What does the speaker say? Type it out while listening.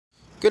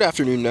Good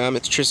afternoon,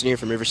 it's Tristan here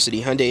from River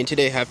City Hyundai, and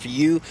today I have for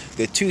you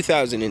the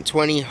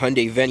 2020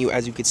 Hyundai Venue.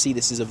 As you can see,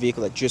 this is a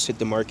vehicle that just hit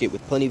the market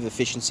with plenty of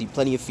efficiency,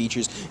 plenty of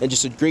features, and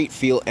just a great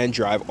feel and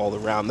drive all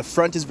around. The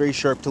front is very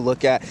sharp to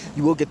look at.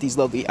 You will get these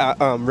lovely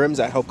rims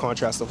that help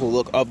contrast the whole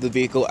look of the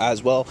vehicle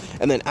as well.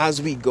 And then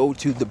as we go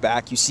to the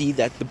back, you see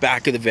that the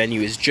back of the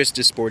Venue is just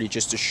as sporty,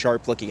 just as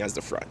sharp looking as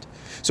the front.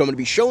 So I'm going to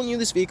be showing you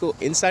this vehicle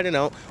inside and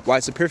out, why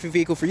it's the perfect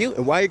vehicle for you,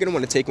 and why you're going to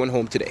want to take one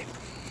home today.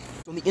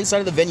 On the inside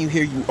of the Venue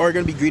here, you are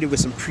going to be greeted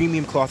with some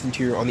premium cloth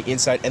interior on the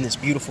inside and this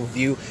beautiful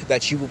view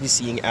that you will be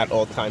seeing at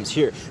all times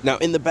here. Now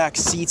in the back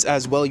seats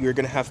as well, you're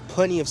going to have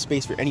plenty of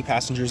space for any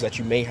passengers that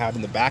you may have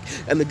in the back.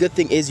 And the good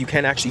thing is you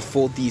can actually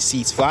fold these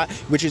seats flat,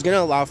 which is going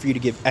to allow for you to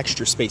give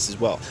extra space as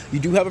well. You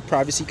do have a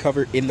privacy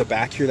cover in the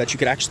back here that you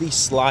could actually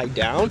slide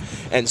down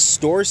and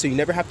store, so you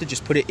never have to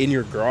just put it in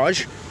your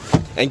garage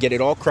and get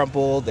it all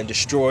crumpled and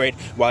destroyed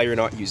while you're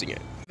not using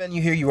it.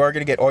 Venue here, you are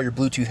going to get all your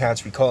Bluetooth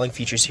hands-free calling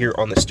features here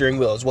on the steering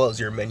wheel, as well as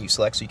your menu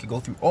select, so you can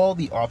go through all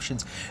the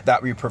options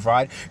that we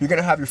provide. You're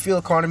going to have your fuel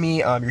economy,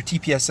 your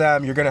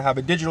TPSM, you're going to have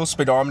a digital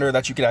speedometer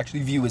that you can actually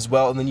view as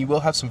well, and then you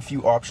will have some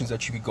few options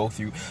that you could go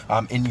through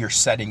in your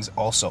settings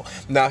also.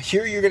 Now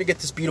here you're going to get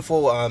this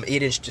beautiful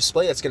 8-inch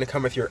display that's going to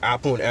come with your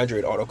Apple and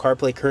Android Auto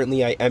CarPlay.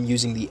 Currently I am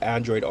using the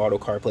Android Auto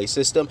CarPlay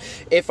system.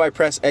 If I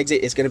press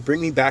exit, it's going to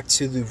bring me back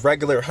to the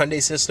regular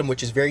Hyundai system,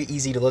 which is very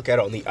easy to look at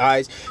on the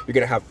eyes. You're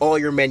going to have all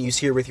your menus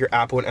here with your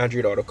Apple and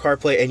Android Auto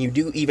CarPlay, and you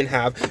do even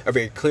have a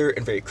very clear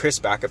and very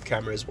crisp backup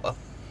camera as well.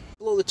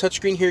 Below the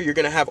touchscreen here, you're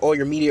going to have all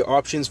your media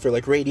options for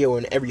like radio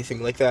and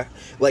everything like that.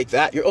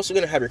 You're also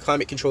going to have your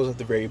climate controls at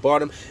the very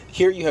bottom.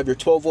 Here you have your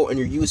 12-volt and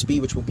your USB,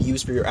 which will be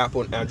used for your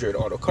Apple and Android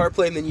Auto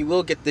CarPlay, and then you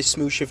will get this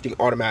smooth shifting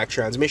automatic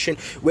transmission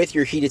with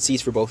your heated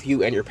seats for both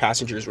you and your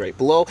passengers right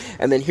below.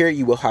 And then here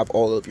you will have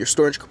all of your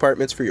storage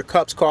compartments for your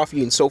cups,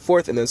 coffee, and so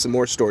forth, and then some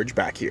more storage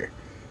back here.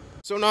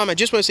 So I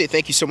just want to say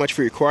thank you so much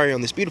for your inquiry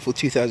on this beautiful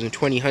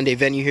 2020 Hyundai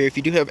Venue here. If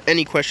you do have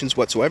any questions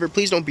whatsoever,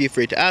 please don't be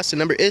afraid to ask. The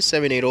number is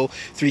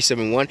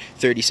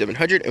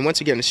 780-371-3700. And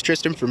once again, it's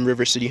Tristan from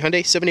River City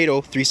Hyundai,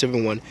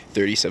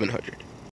 780-371-3700.